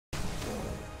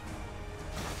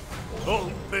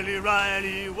Oh, Billy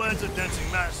Riley was a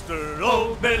dancing master.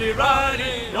 Oh, Billy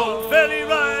Riley, oh, Billy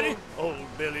Riley, oh,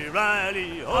 Billy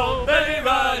Riley, oh, Billy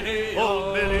Riley,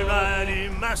 oh, Billy Riley,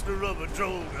 master of a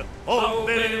drogue. Oh,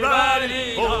 Billy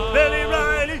Riley, oh, Billy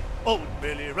Riley, oh,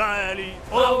 Billy Riley,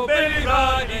 oh, Billy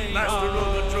Riley, master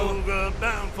of a drogue,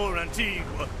 bound for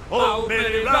Antigua. Oh,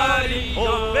 Billy Riley,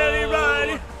 oh, Billy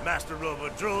Riley, master of a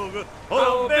drogue.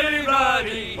 Oh, Billy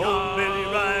Riley, oh, Billy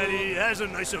Riley has a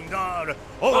nice young daughter.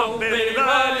 Oh, Billy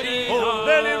Riley, oh,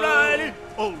 Billy Riley,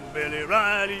 oh, Billy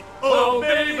Riley, oh,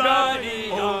 Billy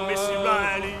Riley, oh, Missy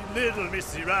Riley, little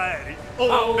Missy Riley.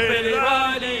 Oh, Billy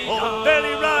Riley, oh,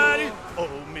 Billy Riley,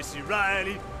 oh, Missy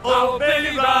Riley, oh,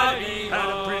 Billy Riley had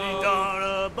a pretty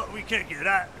daughter, but we can't get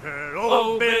at her.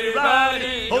 Oh, Billy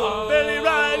Riley, oh, Billy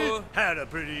Riley had a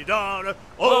pretty daughter.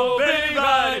 Oh, Billy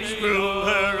Riley, screw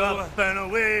her up and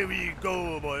away we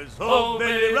go, boys. Oh,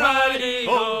 Billy Riley,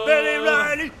 oh, Billy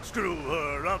Riley, screw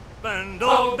her up and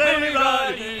oh, Billy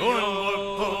Riley, one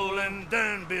more pull and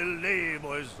then belay,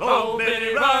 boys. Oh,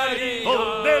 Billy Riley,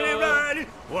 oh, Billy Riley,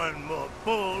 one more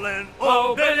pull and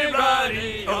oh, Billy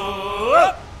Riley,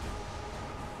 oh.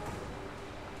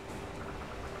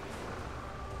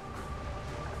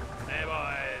 Hey,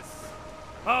 boys.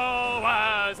 Oh,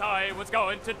 as I was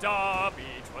going to Derby,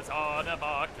 'twas on a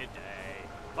market day,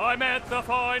 I met the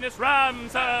finest ram,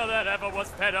 sir, that ever was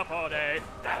fed up all day.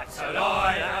 That's a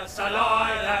lie, that's a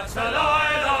lie, that's a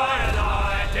lie, lie,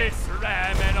 lie. This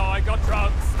ram and I got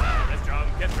drunk, sir, as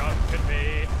drunk could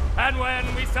be. And when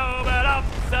we sobered up,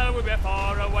 sir, we were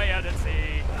far away out at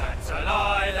sea. That's a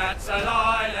lie, that's a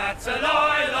lie, that's a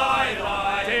lie, lie,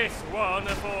 lie. This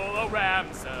wonderful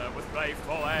ram, sir, was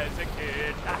playful as a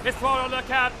kid. He swallowed the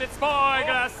captain's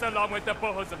spyglass along with the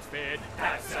bosom's fin.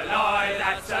 That's a lie,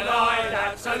 that's a lie,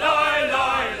 that's a lie,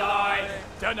 lie, lie.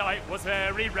 The night was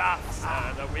very rough,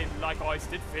 sir, the wind like ice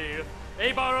did feel.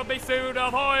 He borrowed me suit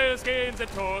of oilskins and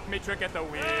took me trick at the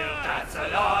wheel. That's a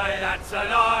lie, that's a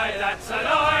lie, that's a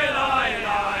lie, lie,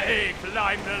 lie. He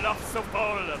climbed aloft so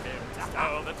full of him to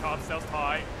stow the topsails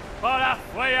tight. But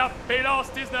halfway up he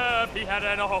lost his nerve, he had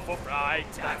an awful fright.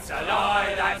 That's a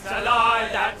lie, that's a lie,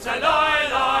 that's a lie,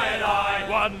 lie, lie.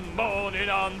 One morning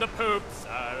on the poop,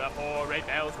 sir, afore 8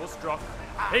 bells was struck,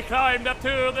 he climbed up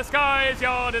to the sky's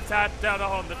yard and sat down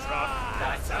on the truck.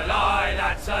 That's a lie,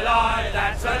 that's a lie,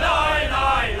 that's a lie,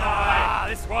 lie, lie.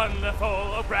 This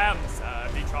wonderful ram, sir,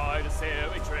 he tried a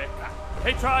silly trick.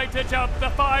 He tried to jump the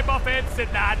 5-bar fence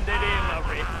and landed in a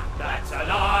rick. That's a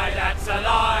lie, that's a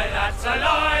lie, that's a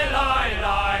lie, lie,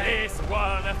 lie. This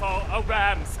wonderful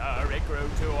ram, sir, it grew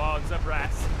 2 arms of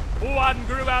brass. One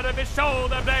grew out of his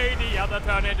shoulder blade, the other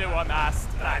turned into a mast.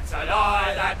 That's a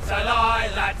lie, that's a lie,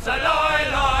 that's a lie,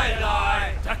 lie,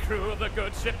 lie. The crew of the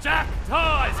good ship Jack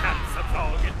Tie's handsome,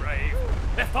 strong and brave.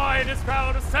 The finest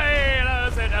crowd of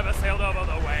sailors that ever sailed over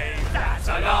the waves. That's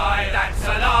a lie, that's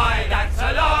a lie, that's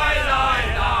a lie,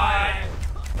 lie, lie.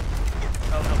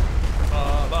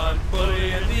 Bob and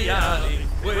bully in the alley,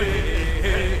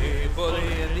 way,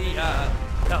 bully in the alley.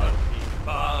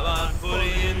 Bob and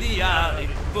bully in the alley,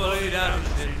 bully down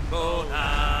Shinbo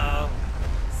now.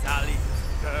 Sally's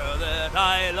the girl that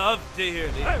I love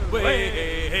dearly,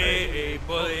 way,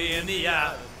 bully in the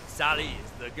alley. Sally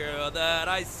is the girl that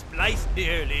I spliced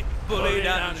nearly, bully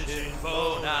down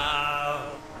Shinbo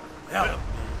now. Help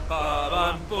me, Bob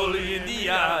and bully in the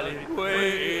alley,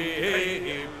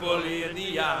 way, bully in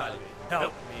the alley.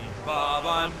 Help me, Bob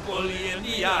and bully in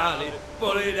the alley,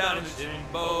 bully down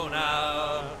Shinbo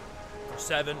now.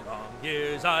 7 long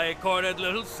years I courted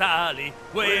little Sally,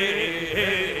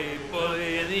 way,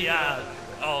 bully in the alley.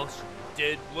 But all she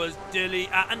did was dilly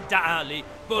and dally,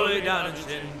 bully down in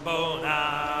Shinbo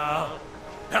now.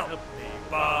 Help me,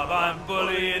 Bob, I'm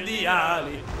bully in the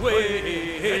alley,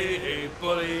 way,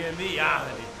 bully in the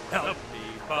alley. Help me,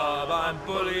 Bob, I'm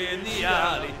bully in the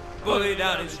alley, bully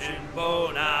down in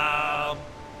Shinbo now.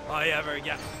 If I ever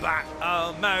get back,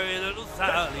 I'll marry little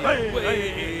Sally,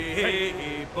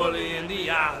 way, bully in the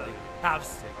alley. Have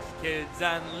 6 kids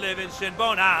and live in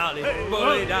Shinbone Alley,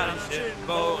 bully down in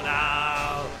Shinbone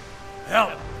now.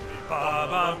 Help me,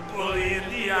 Bob, I'm bully in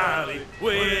the alley,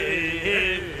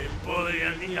 way, bully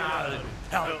in the alley.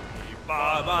 Help me,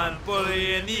 Bob, I'm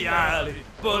bully in the alley,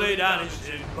 bully down in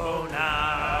Shinbone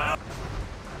now.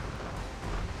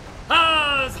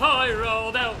 As I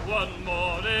rolled out one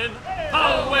morning,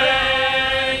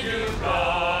 away you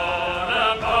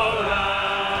gone,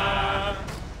 Poland.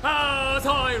 As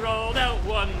I rolled out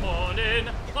one morning,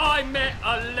 I met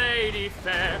a lady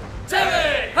fair.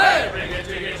 Timmy, hey, ring a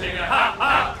jiggy jiggy, ha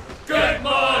ha. Good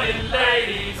morning,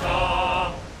 ladies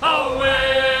all.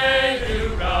 Away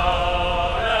you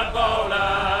gone,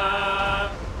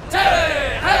 Poland.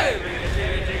 Timmy, hey, ring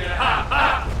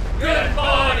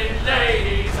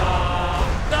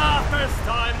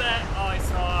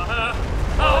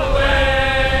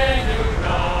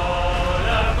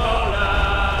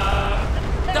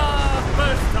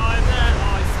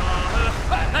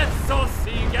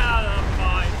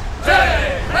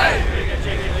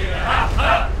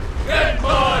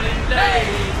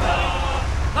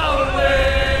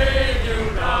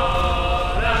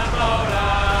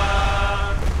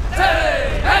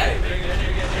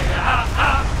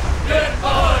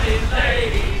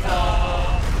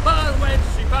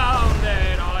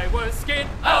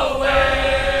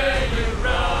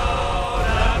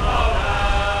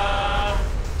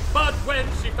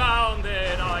found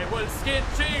that I was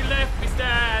skitchy, left me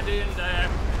standing there.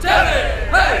 Hey,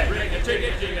 hey, ring a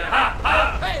jigga jigga, ha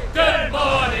ha. Hey, good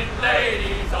morning,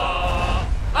 ladies all.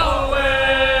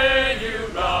 Away you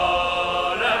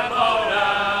roll a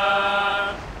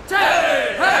motor.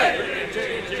 Hey, hey, ring a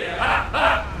jigga jigga, ha ha.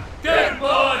 Good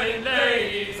morning,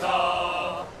 ladies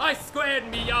all. I squared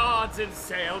me yards and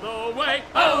sailed away.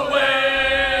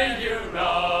 Away you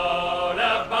roll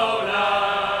a motor.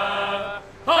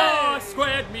 Oh, I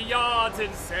squared me yards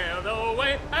and sailed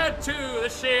away, and to the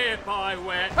ship I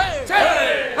went. Hey,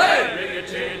 hey, hey, ring a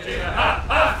jigga jigga, ha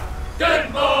ha. Good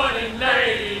morning,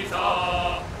 ladies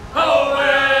all.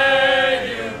 Away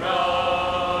you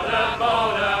roll a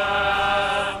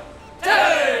motor.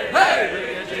 Hey, hey,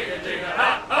 ring a jigga jigga,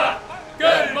 ha ha.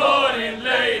 Good morning,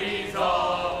 ladies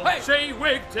all. Hey. She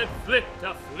wigged and flipped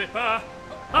a flipper.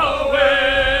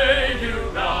 Away you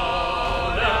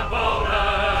roll a motor.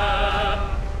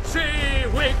 She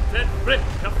wigged and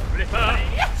flipped a flipper.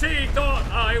 She thought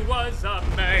I was a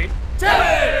maid.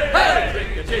 Hey, hey,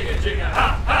 ring a jigga jigga, ha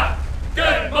ha.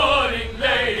 Good morning,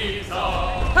 ladies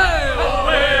all. Hey.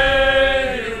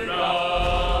 Away you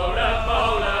roll a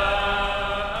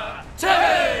motor.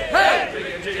 Hey, hey,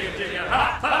 ring a jigga jigga, ha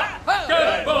ha.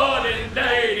 Good morning,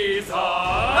 ladies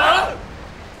all.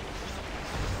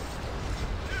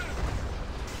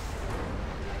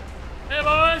 Hey,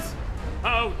 boys!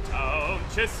 Oh, don't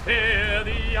just hear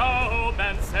the old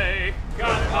man say,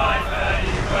 Goodbye, fare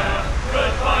ye well.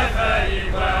 Goodbye, fare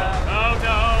ye well. oh,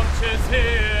 don't just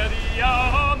hear the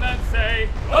old man say,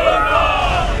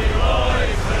 Hurrah, we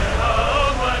boys, we're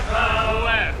homeward bound.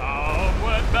 we're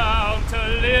homeward bound to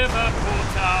Liverpool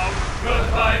town,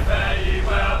 Goodbye, fare ye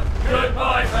well.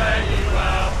 Goodbye, fare ye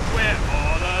well. where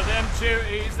all of them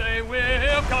duties they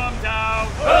will come down.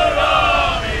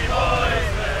 Hurrah, we boys,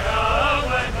 we're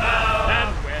homeward bound.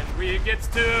 And when we get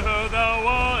to the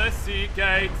Wallasey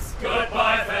gates,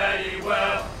 Goodbye, fare ye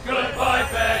well. Goodbye,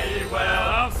 fare ye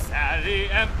well. oh, Sally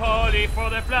and Polly for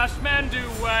the flashmen do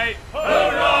wait.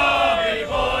 Hurrah, we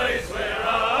boys, we're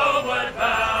homeward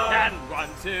bound. And one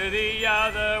to the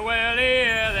other will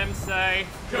hear them say,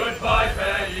 Goodbye,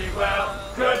 fare ye well.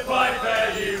 Goodbye,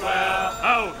 fare ye well.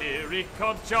 oh, here he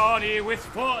comes Johnny with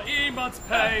 40 months'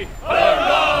 pay.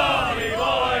 Hurrah, we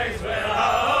boys, we're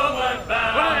homeward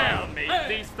bound. Well, meet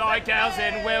these fly gals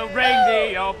and we'll ring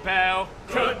the old bell.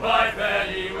 Goodbye, fare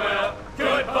ye well.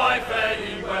 Goodbye, fare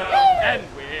ye well. And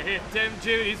with them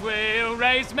duties we'll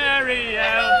raise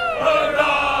Marielle.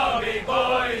 Hurrah, we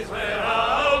boys, we're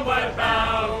homeward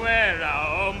bound. We're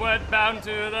homeward bound to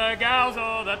the gals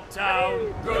of the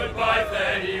town. Goodbye,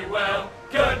 fare ye well.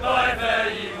 Goodbye, fare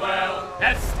ye well.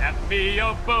 And stamp me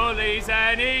your bullies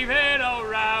and even all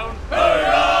round.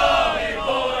 Hurrah, we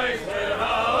boys, we're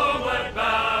homeward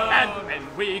bound. And when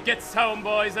we get home,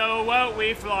 boys, oh, won't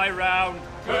we fly round?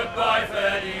 Goodbye,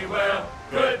 fare ye well.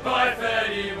 Goodbye,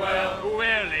 fare ye well.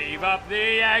 We'll leave up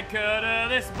the anchor to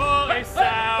this bully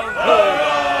sound.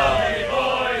 Hurrah, we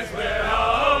boys, we're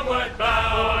homeward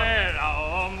bound. We're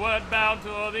homeward bound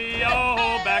to the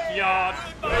old backyard.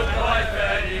 Goodbye,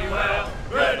 fare ye well.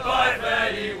 Goodbye,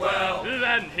 fare ye well.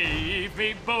 Then heave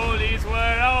me bullies,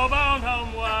 we're all bound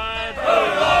homeward.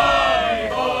 Hurrah, we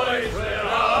boys, we're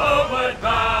homeward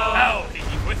bound. Oh,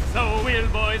 heave with the wheel,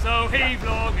 boys, oh, heave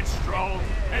long and strong.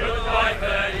 Goodbye,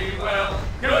 fare ye well.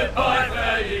 Goodbye,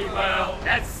 fare ye well.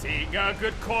 Let's sing a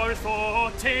good chorus,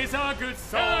 for 'tis a good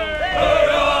song.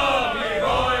 Hurrah, we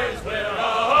boys, we're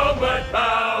homeward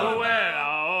bound. We're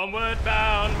homeward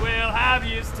bound, we'll have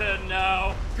yous to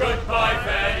know. Goodbye,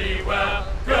 fare ye well.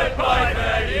 Goodbye,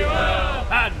 fare ye well.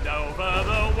 And over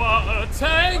the water to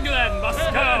England must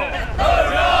go.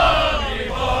 Hurrah, we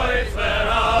boys, we're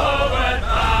homeward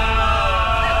bound.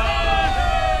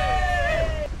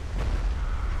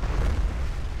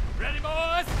 Ready,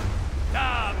 boys?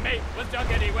 The mate was drunk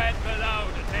and he went below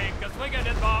to take a swig at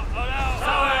his bottle. So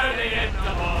early in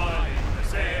the morning, the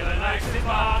sailor likes his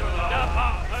bottle. The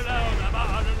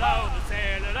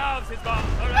sailor loves his bottle.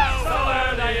 So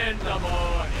early in the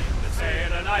morning, the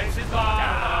sailor likes his A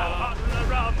bottle. bottle of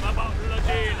rum, a bottle of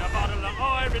gin, a bottle of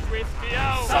Irish whiskey,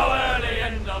 oh. So early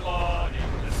in the morning,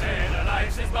 the sailor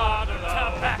likes his bottle.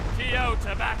 Tobacco,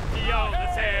 tobacco, the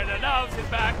sailor loves his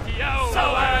baccio.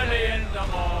 So early in the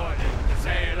morning, the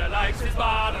sailor likes his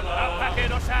bottle. A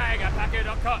packet of shag, a packet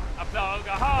of cut, a plug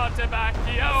of hard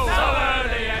tobacco. So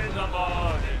early in the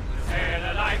morning, the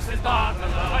sailor likes his bottle.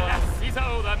 The lassies,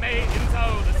 oh, the maidens,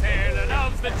 oh, the sailor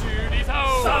loves the Judies,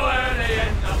 oh. So early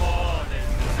in the morning,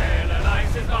 the sailor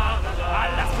likes his bottle. A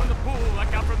lass from the pool, a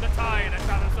gal from the tide, a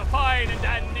traveller so fine and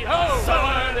dandy, ho. So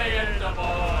early in the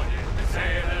morning, the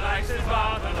sailor likes his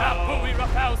bottle. A bully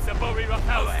rough house, the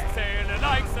sailor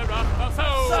likes likes the rough, so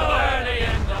early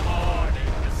in the morning,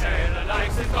 the sailor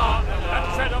likes his bottle.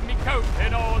 And tread of me coat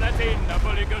and all that's in a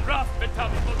bully good rough and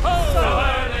tumble. So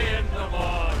early in the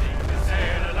morning, the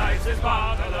sailor likes his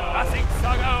bottle. A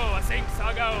sing-song,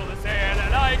 the sailor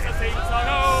likes a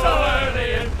sing-song. So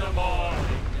early in the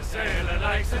morning, the sailor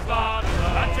likes his bottle.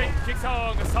 A drinking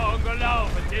song, a song of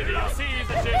love until he sees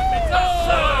the ship. So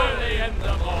early in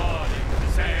the morning,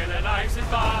 the sailor likes his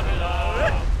bottle.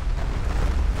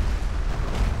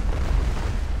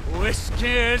 Whiskey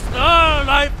is the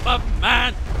life of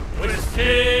man.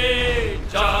 Whiskey,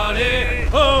 Johnny.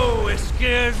 Oh, whiskey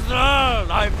is the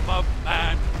life of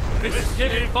man.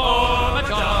 Whiskey for my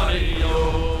Johnny,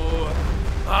 oh.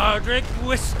 I drink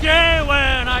whiskey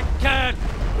when I can.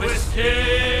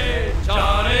 Whiskey,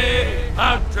 Johnny.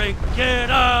 I drink it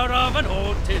out of an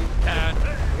old tin can.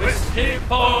 Whiskey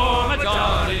for my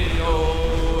Johnny,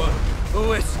 oh.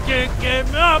 Whiskey gave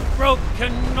me a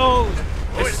broken nose.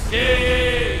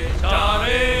 Whiskey,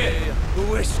 Johnny.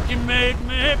 Whiskey made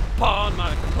me pawn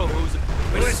my toes.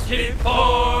 Whiskey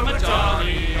for my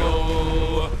Johnny,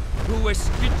 oh.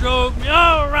 Whiskey drove me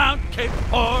around Cape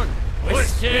Horn.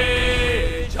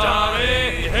 Whiskey,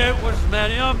 Johnny. It was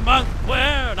many a month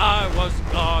when I was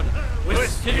gone.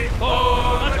 Whiskey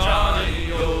for my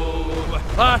Johnny, oh.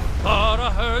 I thought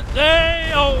I heard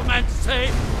the old man say,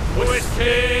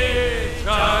 Whiskey,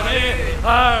 Johnny.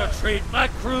 I'll treat my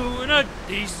crew in a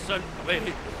decent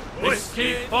way.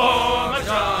 Whiskey for my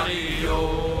Johnny,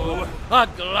 oh. A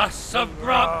glass of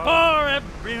grog for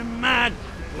every man.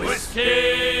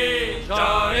 Whiskey,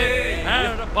 Johnny.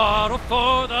 And a bottle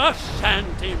for the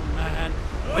shanty man.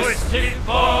 Whiskey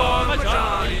for my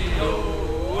Johnny,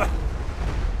 oh.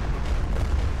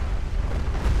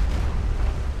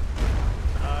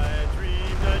 I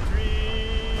dreamed a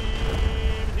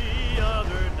dream the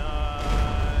other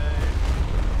night.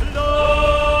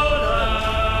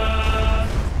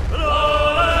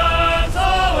 Lowlands,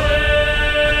 away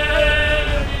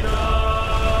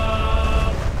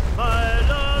enough. My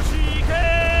love, she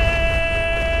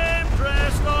came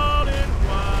dressed all in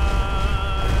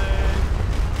white.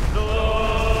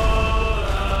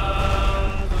 Lowlands,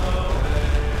 away.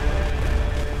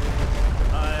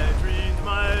 I dreamed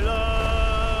my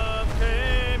love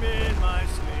came in my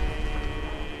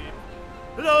sleep.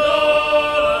 Lowlands,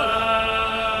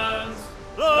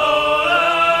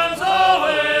 lowlands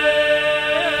away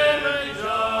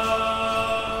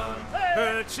beyond.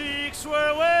 Her cheeks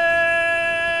were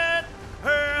wet,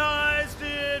 her eyes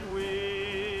did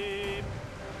weep.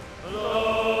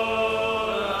 Lowlands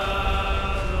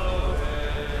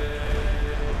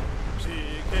away.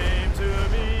 She came to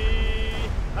me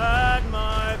at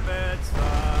my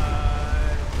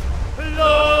bedside.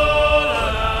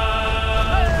 Lowlands,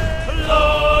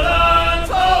 lowlands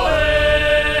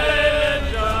away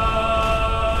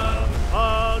beyond.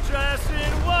 All dressed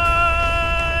in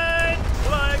white,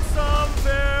 like some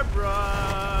fair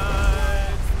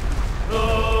bride.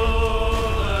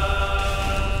 Lowlands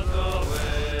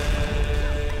away.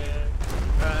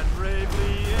 And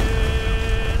bravely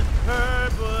in her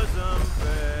bosom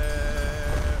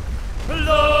fair.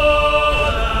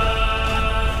 Lowlands,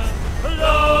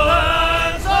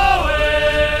 lowlands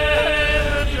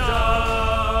away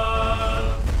beyond.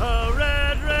 A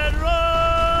red, red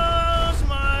rose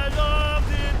my love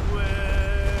did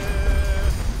wear.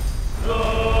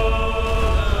 Lowlands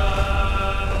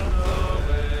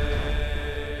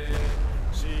away.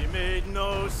 She made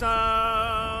no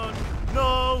sound,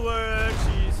 no word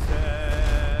she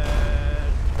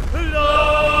said.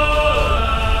 Lowlands,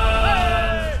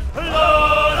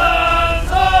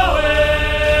 lowlands away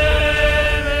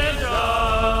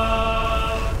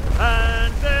beyond.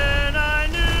 And then I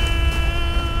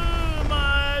knew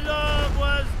my love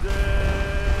was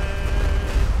dead.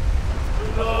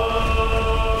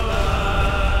 Lowlands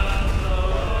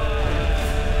away.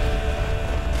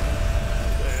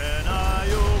 Then I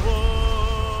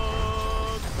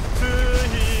awoke to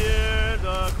hear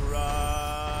the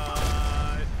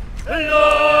cry.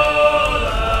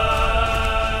 Lowlands,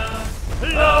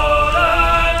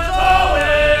 lowlands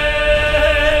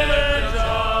away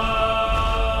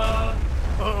beyond.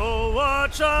 Oh,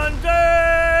 watch on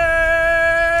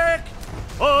deck.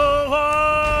 Oh,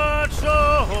 watch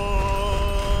ahoy.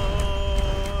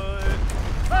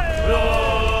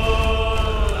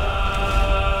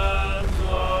 Lowlands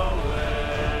away.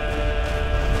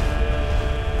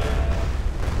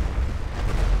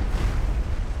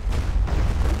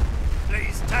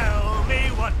 Please tell me,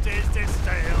 what is this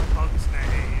sailboat's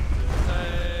name?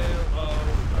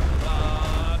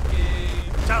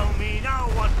 Tell me now,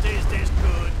 what is this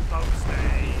good boat's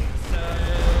name?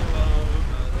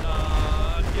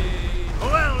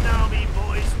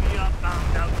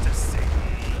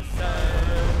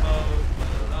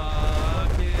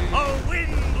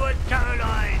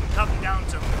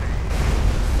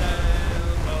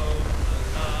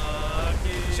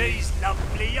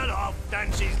 aloft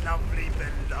and she's lovely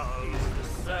below. The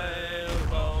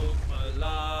sailboat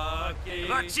Malachi.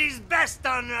 But she's best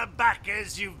on her back,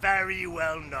 as you very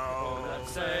well know. That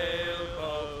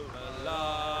sailboat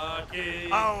Malachi.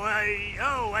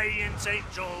 Away in St.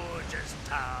 George's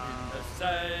Town. The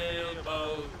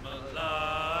sailboat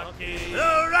Malachi.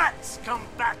 The rats come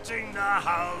batting the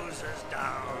houses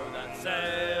down. That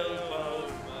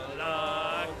sailboat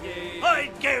Malachi.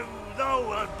 I'd give the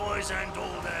world, boys, and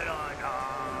all that I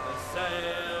know. The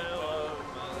sailboat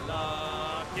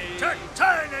Malachi. To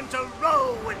turn and to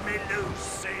row with me,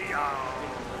 Lucy,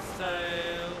 The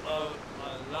sailboat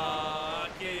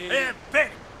Malachi. Here,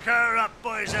 pick her up,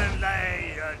 boys, and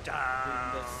lay her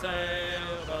down. The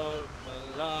sailboat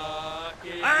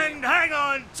Malachi. And hang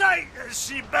on tight as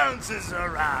she bounces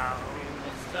around.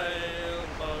 The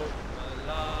sailboat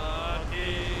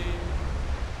Malachi.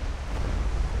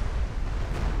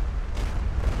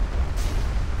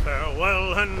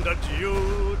 Farewell and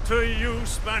adieu to you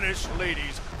Spanish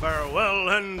ladies. Farewell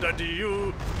and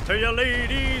adieu to you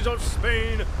ladies of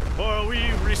Spain. For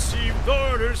we've received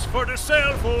orders for to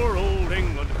sail for old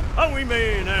England, and we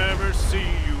may never see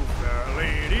you fair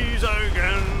ladies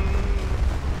again.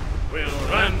 We'll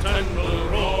rant and we'll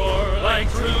roar like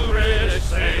true British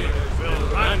sailors. We'll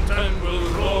rant and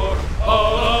we'll roar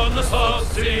all on the salt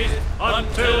seas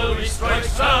until we strike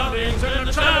soundings in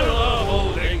the channel of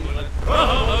old England.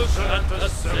 From ocean to the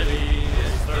city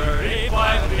is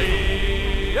 35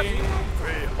 leagues.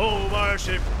 We hove our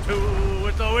ship to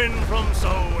with the wind from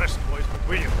southwest, boys.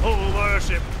 We hove our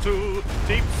ship to,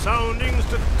 deep soundings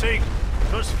to take.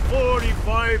 'Twas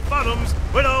 45 fathoms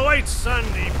with a white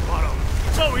sandy bottom.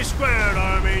 So we squared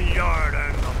our main yard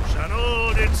and up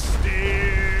channel did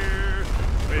steer.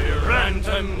 We'll rant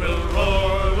and we'll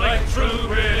roar like true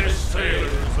British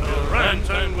sailors. We'll rant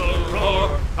and we'll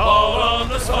roar all on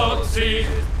the salt seas,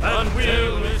 and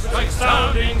we'll strike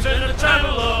soundings in the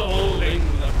channel of old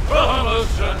England. From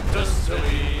ocean to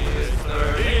sea is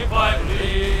 35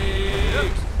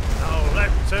 leagues. Now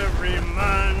let every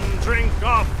man drink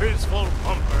off his full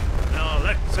bumper. Now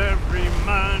let every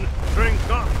man drink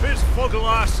off his full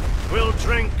glass. We'll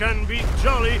drink and be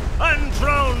jolly and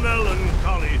drown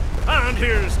melancholy. And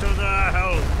here's to the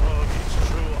health of each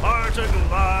true-hearted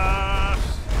lass.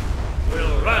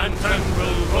 We'll rant and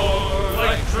we'll roar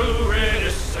like true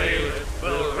British sailors.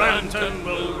 We'll rant and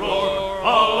we'll roar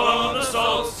all on the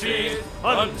salt seas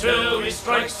until we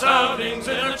strike soundings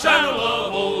in the channel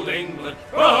of old England.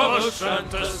 From ocean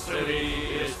to city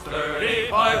is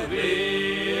 35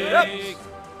 leagues.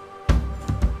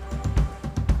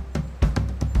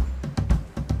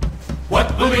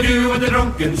 What will we do with the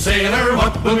drunken sailor?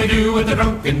 What will we do with the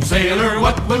drunken sailor?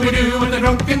 What will we do with the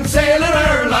drunken sailor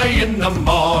early in the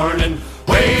morning?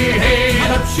 Way hey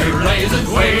and up she rises,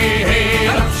 way hey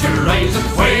and up she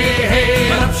rises, way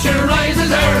hey and up she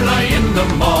rises early in the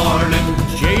morning.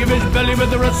 Shave his belly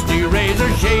with a rusty razor,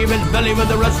 shave his belly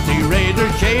with a rusty razor,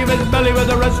 shave his belly with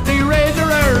a rusty razor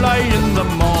early in the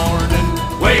morning.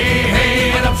 Way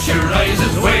hey and up she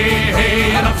rises, way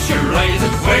hey and up she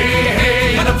rises, way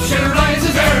hey and up she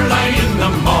rises early in the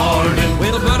morning.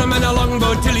 We'll put him in a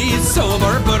longboat till he's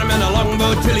sober, put him in a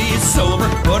longboat till he's sober,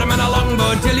 put him in a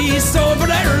longboat till he's sober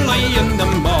early in the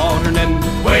morning.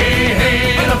 Way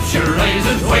hey and up she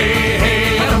rises, way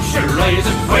hey and up she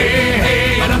rises, way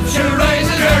hey and up she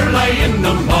rises early in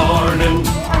the morning.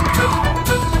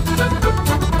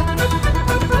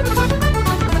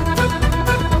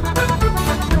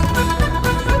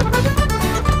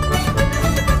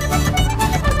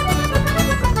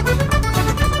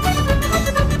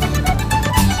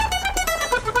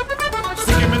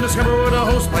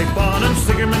 Pipe on him,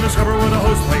 stick him in the scupper with a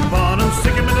hose pipe on him,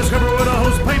 stick him in the scupper with a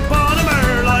hose pipe on him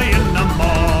early in the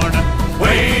morning.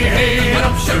 Way hey and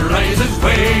up she rises,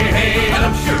 way hey and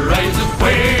up she rises,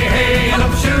 way hey and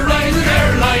up she rises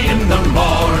early in the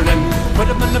morning. Put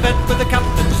him in the bed with the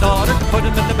captain's daughter, put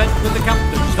him in the bed with the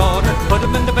captain's daughter, put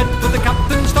him in the bed with the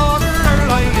captain's daughter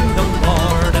early in the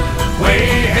morning.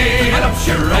 Way hey and up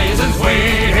she rises,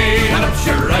 way hey and up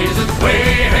she rises, way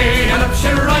hey and up she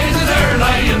rises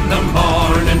early in the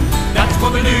morning. That's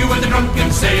what we do with the drunken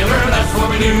sailor, that's what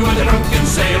we do with the drunken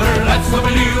sailor, that's what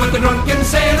we do with the drunken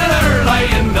sailor early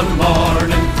in the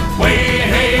morning. Way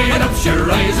hey and up she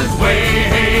rises, way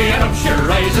hey and up she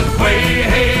rises, way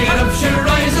hey and up she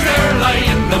rises early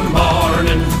in the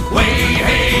morning. Way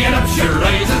hey and up she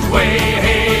rises, way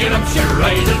hey and up she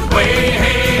rises, way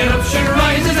hey and up she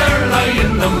rises early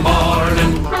in the morning.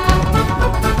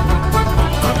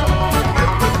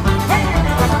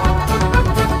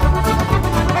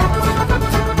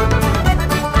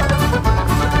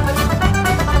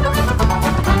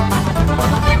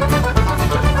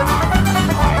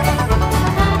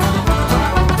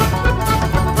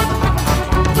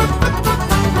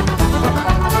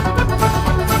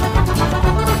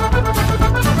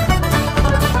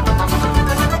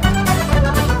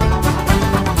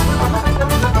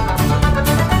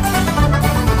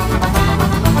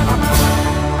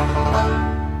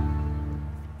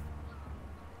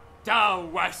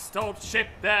 old ship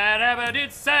that ever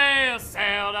did sail,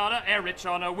 sailed out of Erich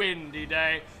on a windy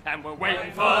day, and we're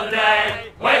waiting for the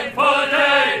day, waiting for the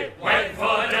day, waiting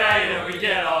for the day that we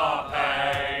get our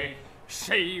pay.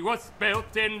 She was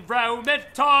built in Roman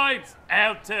times,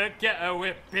 out together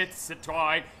with bits of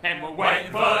twine, and we're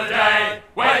waiting for the day,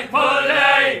 waiting for the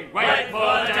day, waiting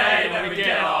for the day that we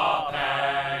get our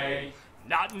pay.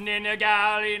 Nothing in the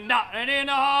galley, nothing in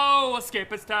the hole.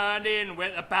 Skipper's turned in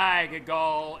with a bag of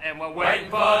gold, and we're waiting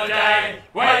for the day,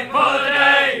 waiting for the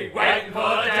day, waiting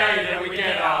for the day that we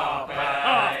get our pay.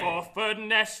 Our forward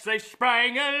nest, they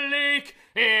sprang a leak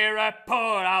here at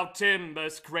Port Out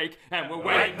Timbers Creek, and we're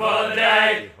waiting for the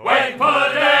day, waiting for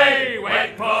the day,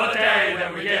 waiting for the day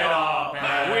that we get our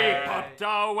pay. We popped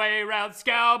our way round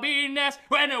Scalby Nest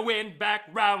when the wind back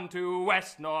round to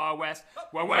west-northwest.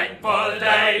 We're waiting for the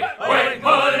day, waiting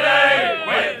for the day,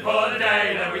 waiting for the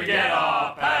day that we get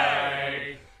our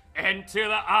pay. Into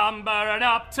the umber and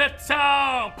up to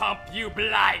town, pump you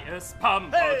blighters,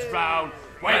 pump boats round.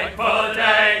 Waiting for the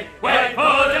day, waiting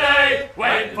for the day,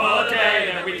 waiting for the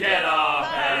day that we get our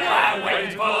pay.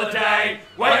 Waiting for the day,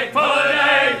 waiting for the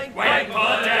day, waiting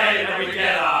for the day that we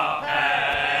get our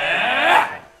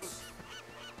pay.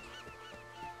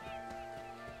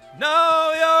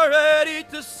 Now you're ready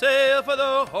to sail for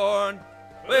the Horn.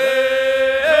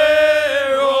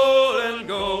 Way, roll and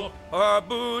go. Our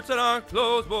boots and our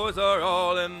clothes, boys, are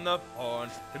all in the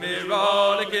Horn. To me,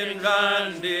 rollicking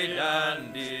randy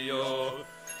dandy, yo.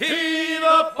 Heave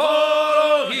a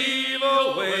pole, heave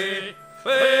away.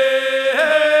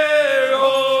 Way,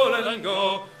 roll and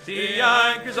go. The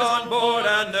anchor's on board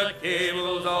and the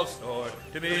cable's all stored.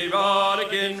 To me,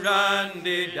 rollicking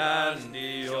randy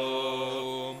dandy,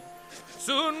 yo.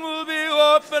 Soon we'll be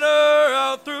warping her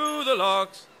out through the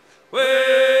locks.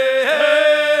 Way,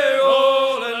 hey,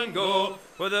 roll and go.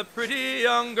 For the pretty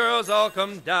young girls all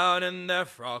come down in their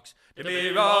frocks to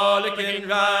be rollicking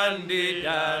randy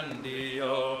dandy,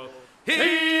 oh.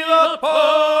 Heave a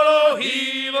pole,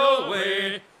 heave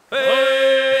away.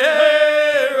 Hey,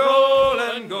 hey, roll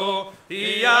and go.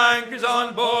 The anchor's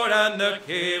on board and the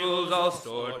cable's all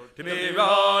stored to be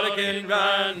rollicking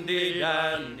randy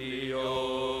dandy,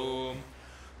 oh.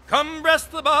 Come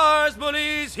breast the bars,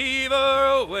 bullies, heave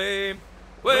her away.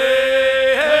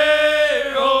 Way,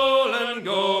 hey, roll and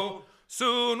go.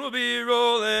 Soon we'll be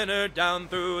rolling her down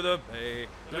through the bay.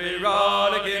 To be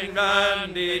rollicking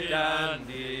randy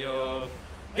dandy, oh.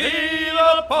 Heave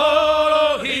a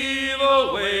pole, heave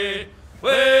away.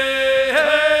 Way,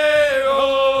 hey,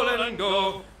 roll and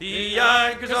go. The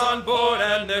anchor's on board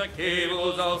and the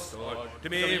cable's all stored to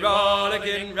be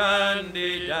rollicking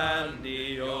randy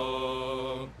dandy,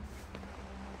 oh.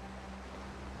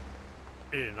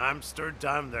 In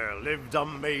Amsterdam there lived a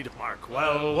maid, mark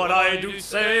well what I do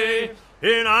say.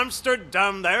 In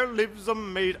Amsterdam there lives a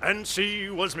maid, and she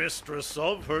was mistress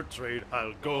of her trade.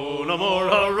 I'll go no more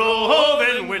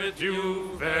a-roving with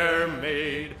you, fair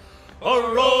maid.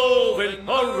 A-roving,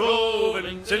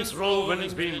 since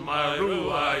roving's been my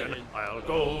ruin. I'll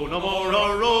go no more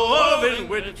a-roving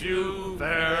with you,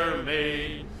 fair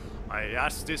maid. I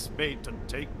asked this maid to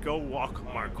take a walk,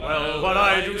 mark well what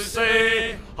I do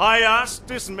say. I asked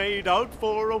this maid out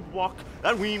for a walk,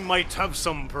 that we might have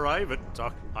some private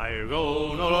talk. I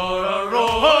go no more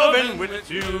a-roving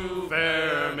with you,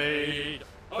 fair maid.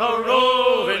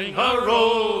 A-roving,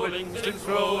 since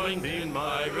roving been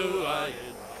my ruin.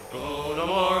 Go no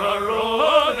more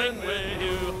a-roving with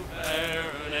you, fair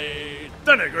maid.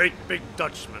 Then a great big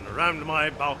Dutchman rammed my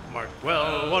bow, mark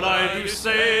well what I do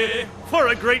say. For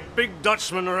a great big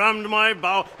Dutchman rammed my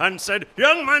bow and said,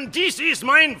 "Young man, this is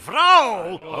mine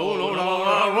Frau." Oh no, no,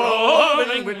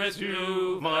 a-roving with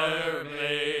you, fair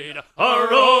maid.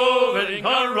 A-roving,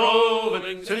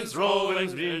 since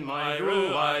roving's been my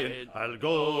ruin. I'll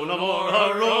go no more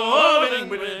a-roving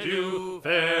with you,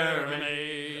 fair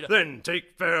maid. Then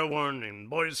take fair warning,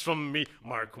 boys, from me,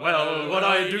 mark well what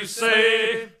I do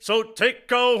say. So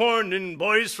take a warning,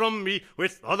 boys, from me,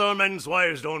 with other men's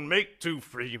wives don't make too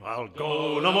free. I'll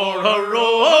go no more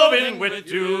a-roving with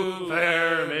you,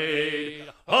 fair maid.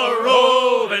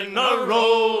 A-roving,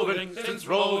 since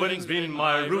roving's been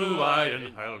my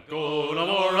ruin. I'll go no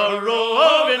more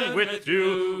a-roving with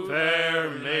you, fair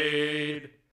maid.